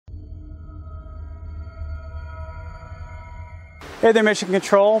Hey there, Mission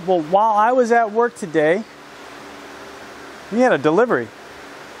Control. Well, while I was at work today, we had a delivery.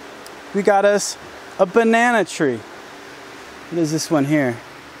 We got us a banana tree. What is this one here?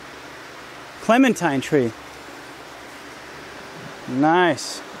 Clementine tree.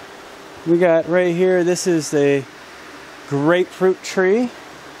 Nice. We got right here, this is the grapefruit tree.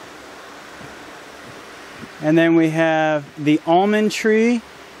 And then we have the almond tree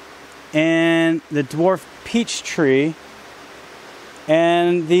and the dwarf peach tree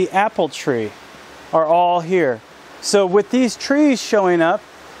and the apple tree are all here. So with these trees showing up,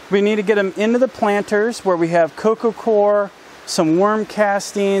 we need to get them into the planters where we have cocoa coir, some worm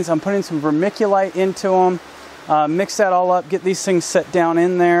castings. I'm putting some vermiculite into them. Mix that all up, get these things set down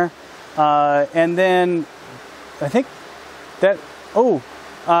in there. And then I think that,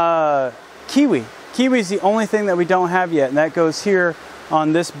 kiwi. Kiwi is the only thing that we don't have yet, and that goes here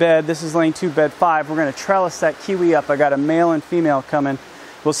on this bed. This is lane 2, bed 5. We're going to trellis that kiwi up. I got a male and female coming.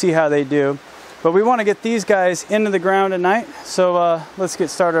 We'll see how they do. But we want to get these guys into the ground tonight, so let's get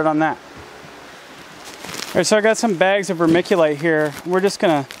started on that. All right, so I got some bags of vermiculite here. We're just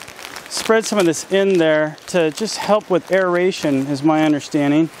going to spread some of this in there to just help with aeration, is my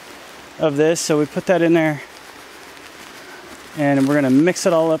understanding of this. So we put that in there, and we're going to mix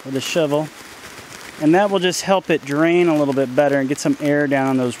it all up with a shovel. And that will just help it drain a little bit better and get some air down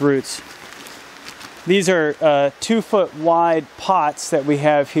on those roots. These are 2-foot wide pots that we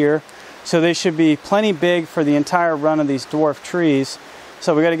have here. So they should be plenty big for the entire run of these dwarf trees.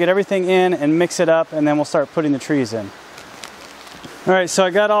 So we got to get everything in and mix it up, and then we'll start putting the trees in. All right, so I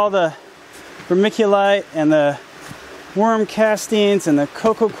got all the vermiculite and the worm castings and the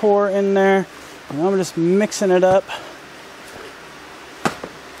cocoa coir in there. And I'm just mixing it up.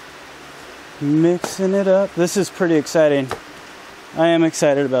 Mixing it up. This is pretty exciting. I am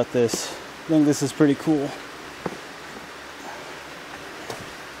excited about this. I think this is pretty cool.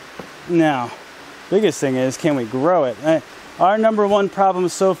 Now, biggest thing is, can we grow it? Our number one problem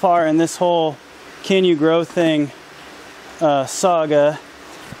so far in this whole can you grow thing saga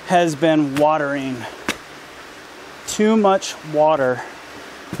has been watering. Too much water.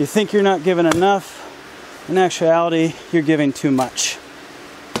 You think you're not giving enough. In actuality, you're giving too much.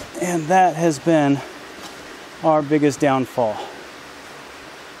 And that has been our biggest downfall.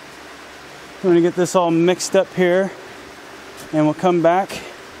 We're gonna get this all mixed up here, and we'll come back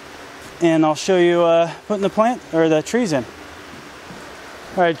and I'll show you putting the trees in.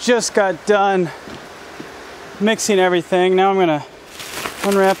 All right, just got done mixing everything. Now I'm gonna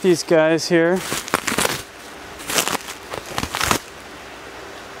unwrap these guys here.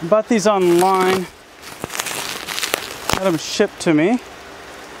 I bought these online, had them shipped to me.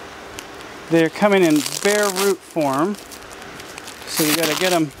 They're coming in bare root form, so you got to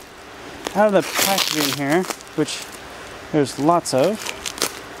get them out of the packaging here, which there's lots of,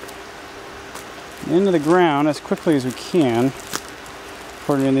 into the ground as quickly as we can,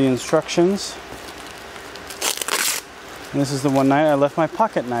 according to the instructions. And this is the one night I left my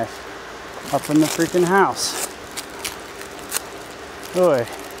pocket knife up in the freaking house. Boy,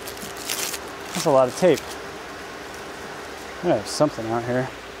 that's a lot of tape. I have something out here.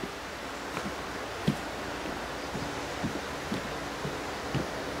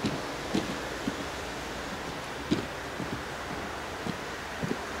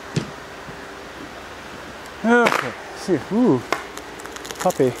 Okay, see, ooh,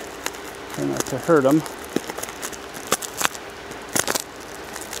 puppy, try not to hurt him.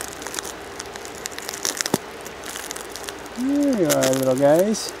 There you are, little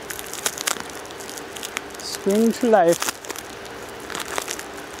guys. Spring to life.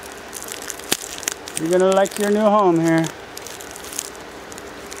 You're gonna like your new home here.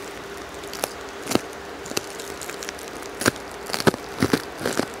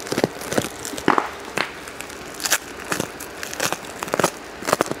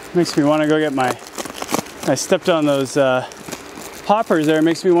 Makes me want to go get I stepped on those poppers there.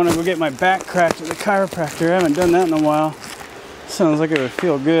 Makes me want to go get my back cracked at the chiropractor. I haven't done that in a while. Sounds like it would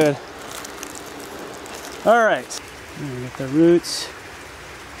feel good. All right, get the roots.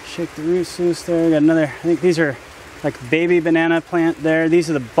 Shake the roots loose there. Got another, I think these are like baby banana plant there. These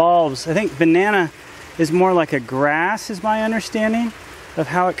are the bulbs. I think banana is more like a grass, is my understanding of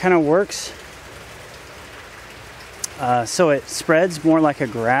how it kind of works. So it spreads more like a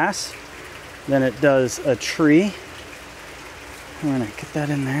grass than it does a tree. I'm gonna get that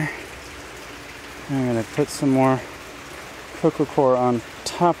in there. I'm gonna put some more cocoa coir on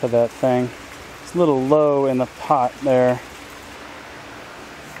top of that thing. It's a little low in the pot there.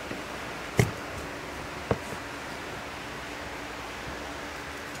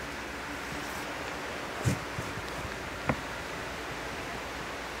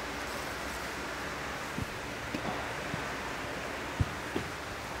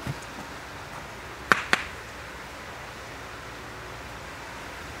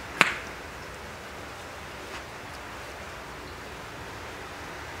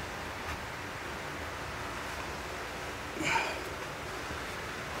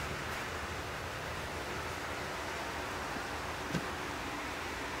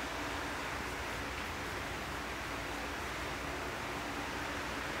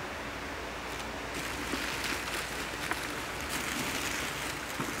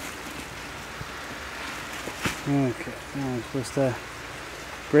 Okay, now I'm supposed to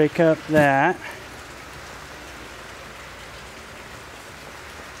break up that.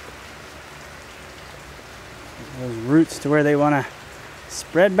 Those roots to where they want to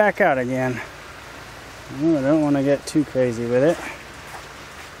spread back out again. Ooh, I don't want to get too crazy with it.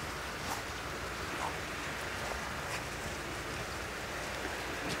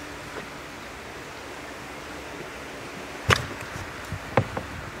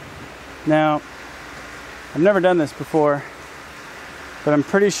 Now, I've never done this before, but I'm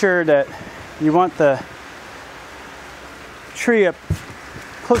pretty sure that you want the tree up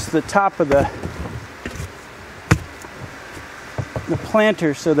close to the top of the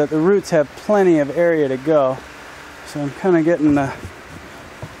planter so that the roots have plenty of area to go. So I'm kind of getting the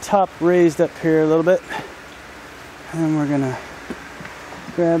top raised up here a little bit, and we're gonna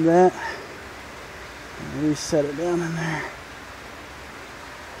grab that and reset it down in there.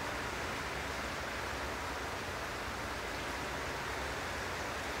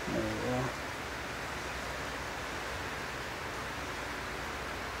 There we go.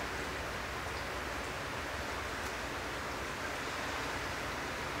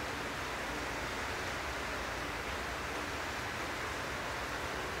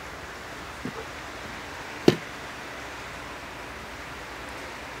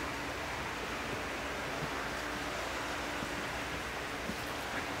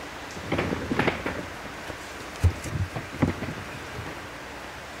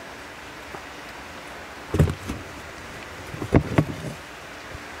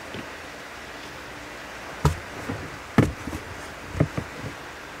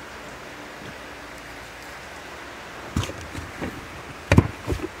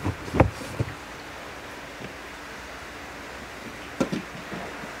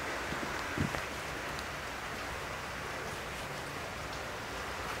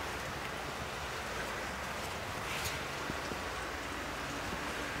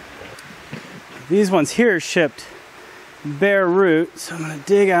 These ones here shipped bare root, so I'm going to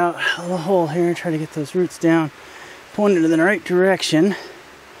dig out a little hole here and try to get those roots down, pointed in the right direction.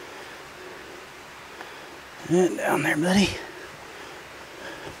 And down there, buddy.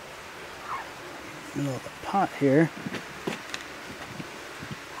 Middle of the pot here.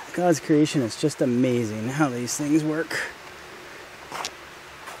 God's creation is just amazing how these things work.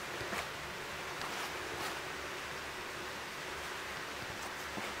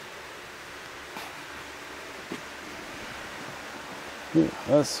 Ooh,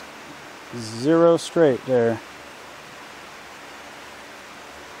 that's 0 straight there.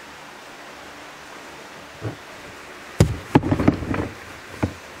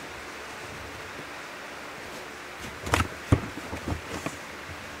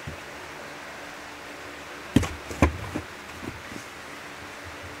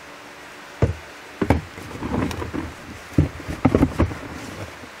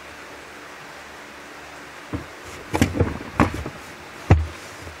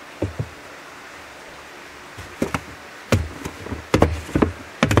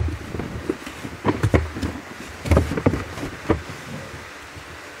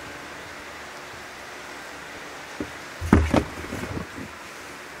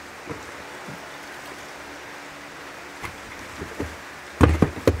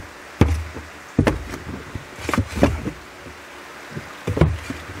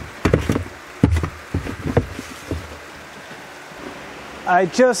 I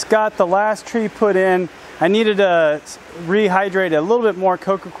just got the last tree put in. I needed to rehydrate a little bit more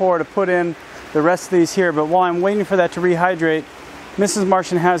coca coir to put in the rest of these here, but while I'm waiting for that to rehydrate, Mrs.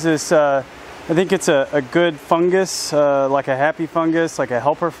 Martian has this, I think it's a good fungus, like a happy fungus, like a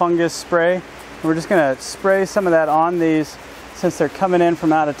helper fungus spray. And we're just gonna spray some of that on these since they're coming in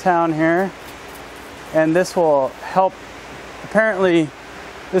from out of town here. And this will help. Apparently,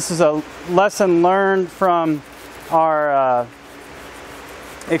 this is a lesson learned from our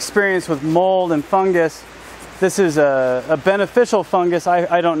experience with mold and fungus. This is a beneficial fungus.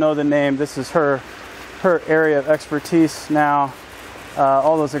 I don't know the name. This is her area of expertise now.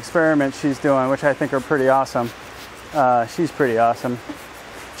 All those experiments she's doing, which I think are pretty awesome. She's pretty awesome.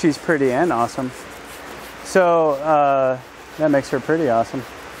 She's pretty and awesome. So that makes her pretty awesome.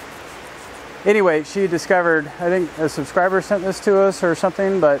 Anyway, she discovered, I think a subscriber sent this to us or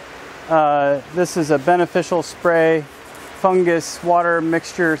something, but this is a beneficial spray fungus water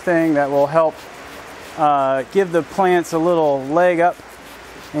mixture thing that will help give the plants a little leg up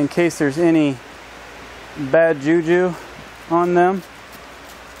in case there's any bad juju on them.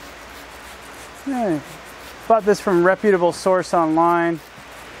 Yeah, bought this from a reputable source online,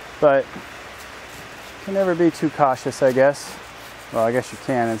 but can never be too cautious, I guess. Well, I guess you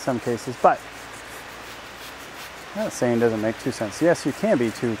can in some cases, but That saying doesn't make too sense. Yes, you can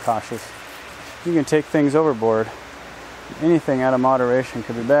be too cautious. You can take things overboard. Anything out of moderation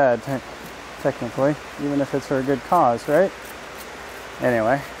could be bad, technically, even if it's for a good cause, right?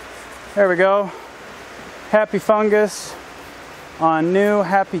 Anyway, there we go. Happy fungus on new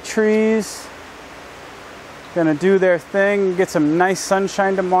happy trees. Gonna do their thing, get some nice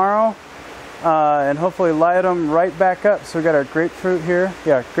sunshine tomorrow, and hopefully light them right back up. So we got our grapefruit here.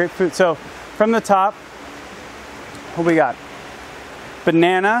 Yeah, grapefruit. So from the top, what we got?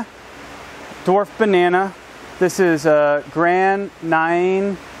 Banana, dwarf banana. This is a Grand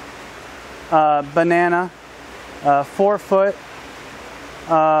 9 banana, 4 foot.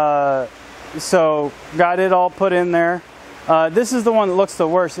 So got it all put in there. This is the one that looks the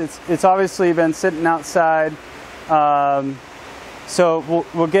worst. It's obviously been sitting outside. So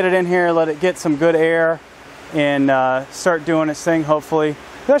we'll get it in here, let it get some good air, and start doing its thing, hopefully.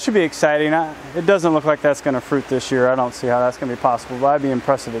 That should be exciting. It doesn't look like that's going to fruit this year. I don't see how that's going to be possible, but I'd be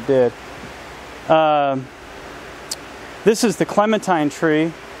impressed if it did. This is the Clementine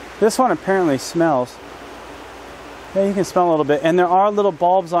tree. This one apparently smells. Yeah, you can smell a little bit. And there are little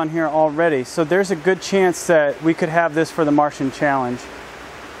bulbs on here already, so there's a good chance that we could have this for the Martian Challenge.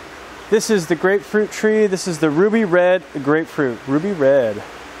 This is the grapefruit tree. This is the ruby red grapefruit. Ruby red.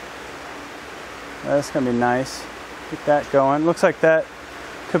 That's going to be nice. Get that going. Looks like that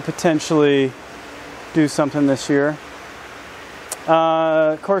could potentially do something this year.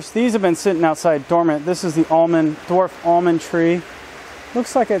 Of course, these have been sitting outside dormant. This is the almond, dwarf almond tree.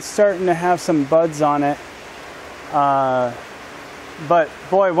 Looks like it's starting to have some buds on it. But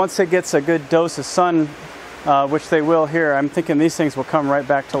boy, once it gets a good dose of sun, which they will here, I'm thinking these things will come right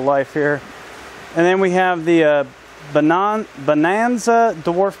back to life here. And then we have the Bonanza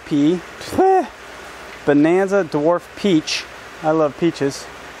dwarf pea. Bonanza dwarf peach. I love peaches.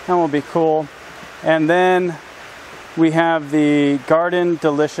 That will be cool. And then we have the Garden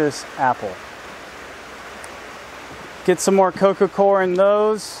Delicious apple. Get some more coco coir in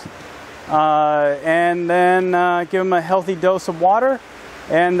those. And then give them a healthy dose of water,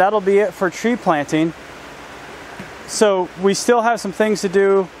 and that'll be it for tree planting. So we still have some things to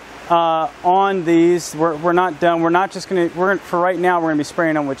do on these. We're not done. We're not just gonna. For right now, we're gonna be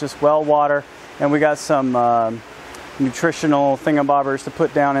spraying them with just well water, and we got some nutritional thingamabobbers to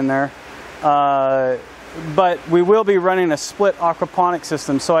put down in there. But we will be running a split aquaponics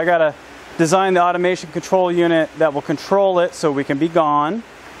system. So I gotta design the automation control unit that will control it, so we can be gone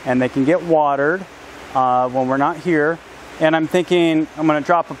and they can get watered when we're not here. And I'm thinking I'm going to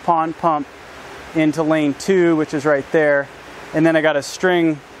drop a pond pump into lane 2, which is right there. And then I got to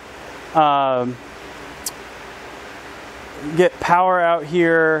string, get power out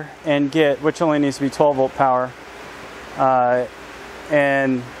here and get, which only needs to be 12 volt power,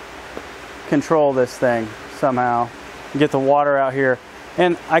 and control this thing somehow. Get the water out here.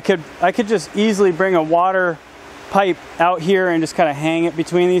 And I could just easily bring a water pipe out here and just kind of hang it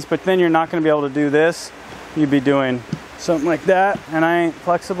between these, but then you're not going to be able to do this. You'd be doing something like that, and I ain't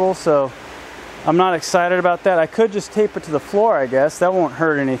flexible, so I'm not excited about that. I could just tape it to the floor, I guess. That won't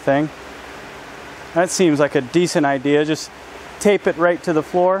hurt anything. That seems like a decent idea. Just tape it right to the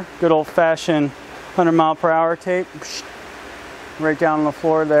floor. Good old-fashioned 100 mile per hour tape. Right down on the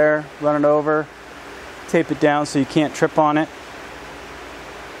floor there. Run it over. Tape it down so you can't trip on it.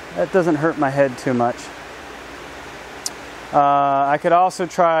 That doesn't hurt my head too much. I could also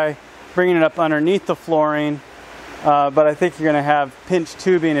try bringing it up underneath the flooring, but I think you're going to have pinch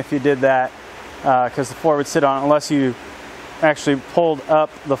tubing if you did that, because the floor would sit on it unless you actually pulled up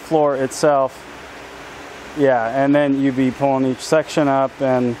the floor itself. Yeah, and then you'd be pulling each section up,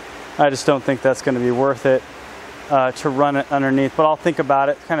 and I just don't think that's going to be worth it to run it underneath. But I'll think about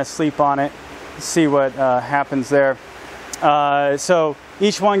it, kind of sleep on it, see what happens there. So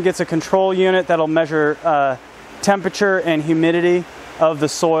each one gets a control unit that'll measure temperature and humidity of the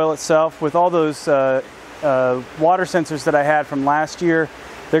soil itself. With all those water sensors that I had from last year,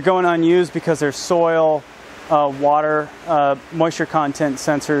 they're going unused because they're soil, water, moisture content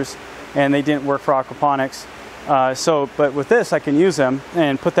sensors, and they didn't work for aquaponics. But with this, I can use them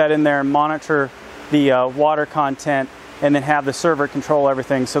and put that in there and monitor the water content, and then have the server control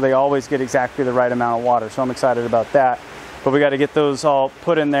everything so they always get exactly the right amount of water. So I'm excited about that. But we got to get those all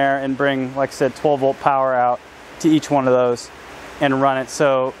put in there and bring, like I said, 12 volt power out to each one of those and run it.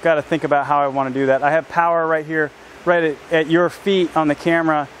 So got to think about how I want to do that. I have power right here, right at your feet on the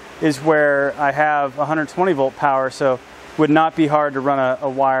camera is where I have 120 volt power. So would not be hard to run a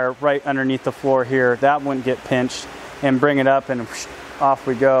wire right underneath the floor here. That wouldn't get pinched, and bring it up and off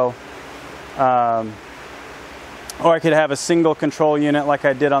we go. Or I could have a single control unit like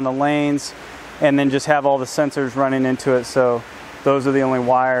I did on the lanes and then just have all the sensors running into it. So those are the only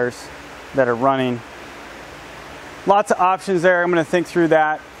wires that are running. Lots of options there. I'm going to think through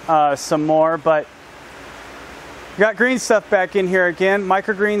that some more, but got green stuff back in here again.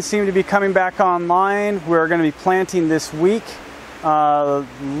 Microgreens seem to be coming back online. We're going to be planting this week.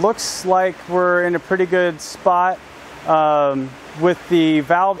 Looks like we're in a pretty good spot with the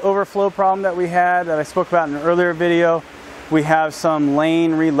valve overflow problem that we had that I spoke about in an earlier video. We have some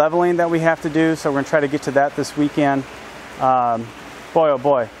lane re-leveling that we have to do, so we're going to try to get to that this weekend. Boy, oh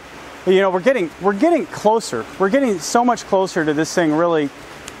boy. But, you know, we're getting closer. We're getting so much closer to this thing really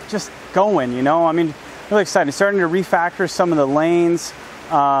just going, you know. I mean, really exciting. Starting to refactor some of the lanes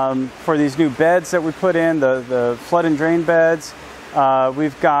for these new beds that we put in, the flood and drain beds.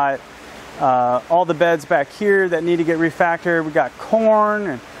 We've got all the beds back here that need to get refactored. We've got corn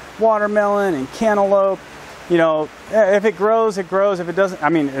and watermelon and cantaloupe. You know, if it grows, it grows. If it doesn't, I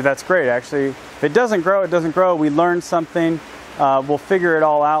mean, that's great, actually. If it doesn't grow, it doesn't grow. We learned something. We'll figure it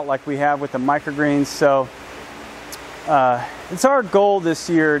all out like we have with the microgreens. So it's our goal this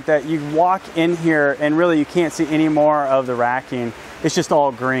year that you walk in here and really you can't see any more of the racking. It's just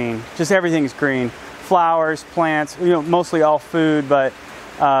all green. Just everything's green. Flowers, plants, you know, mostly all food, but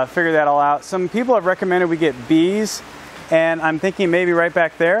figure that all out. Some people have recommended we get bees, and I'm thinking maybe right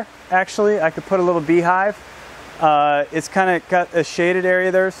back there, actually, I could put a little beehive. It's kind of got a shaded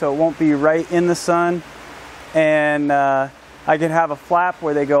area there, so it won't be right in the sun. And I could have a flap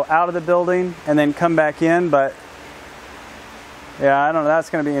where they go out of the building and then come back in, but yeah, I don't know, that's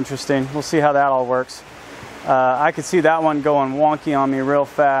going to be interesting. We'll see how that all works. I could see that one going wonky on me real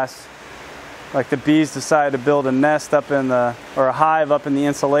fast. Like the bees decide to build a nest up in the, or a hive up in the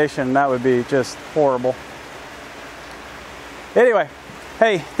insulation. That would be just horrible. Anyway,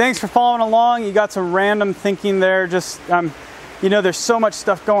 hey, thanks for following along. You got some random thinking there. Just, you know, there's so much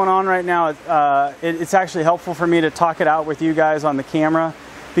stuff going on right now. It's actually helpful for me to talk it out with you guys on the camera,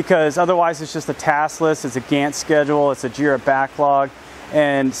 because otherwise it's just a task list, it's a Gantt schedule, it's a Jira backlog,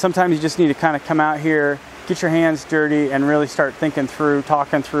 and sometimes you just need to kind of come out here, get your hands dirty, and really start thinking through,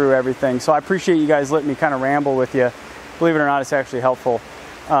 talking through everything. So I appreciate you guys letting me kind of ramble with you. Believe it or not, it's actually helpful.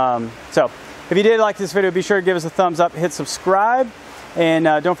 So if you did like this video, be sure to give us a thumbs up, hit subscribe, and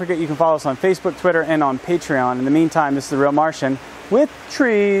don't forget you can follow us on Facebook, Twitter, and on Patreon. In the meantime, this is The Real Martian with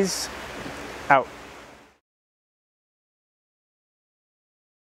trees.